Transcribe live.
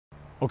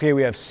Okay,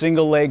 we have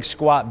single leg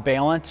squat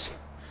balance.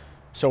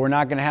 So we're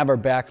not gonna have our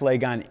back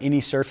leg on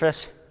any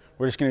surface.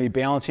 We're just gonna be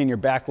balancing. Your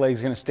back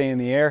leg's gonna stay in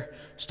the air.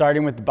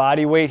 Starting with the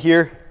body weight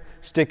here.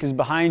 Stick is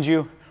behind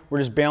you. We're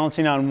just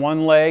balancing on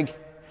one leg.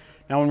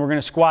 Now when we're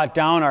gonna squat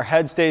down, our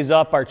head stays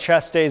up, our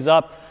chest stays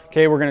up.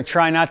 Okay, we're gonna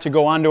try not to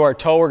go onto our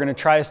toe. We're gonna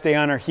try to stay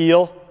on our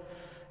heel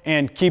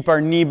and keep our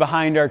knee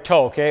behind our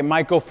toe, okay? It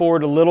might go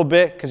forward a little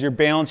bit because you're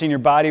balancing your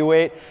body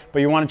weight, but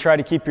you wanna try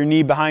to keep your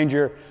knee behind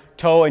your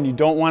toe, and you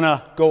don't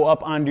wanna go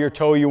up onto your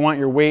toe. You want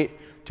your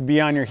weight to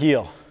be on your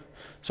heel.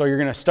 So you're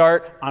gonna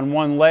start on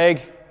one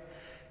leg.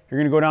 You're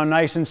gonna go down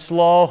nice and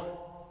slow.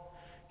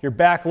 Your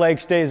back leg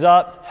stays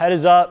up, head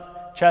is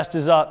up, chest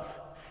is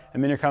up,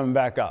 and then you're coming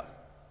back up.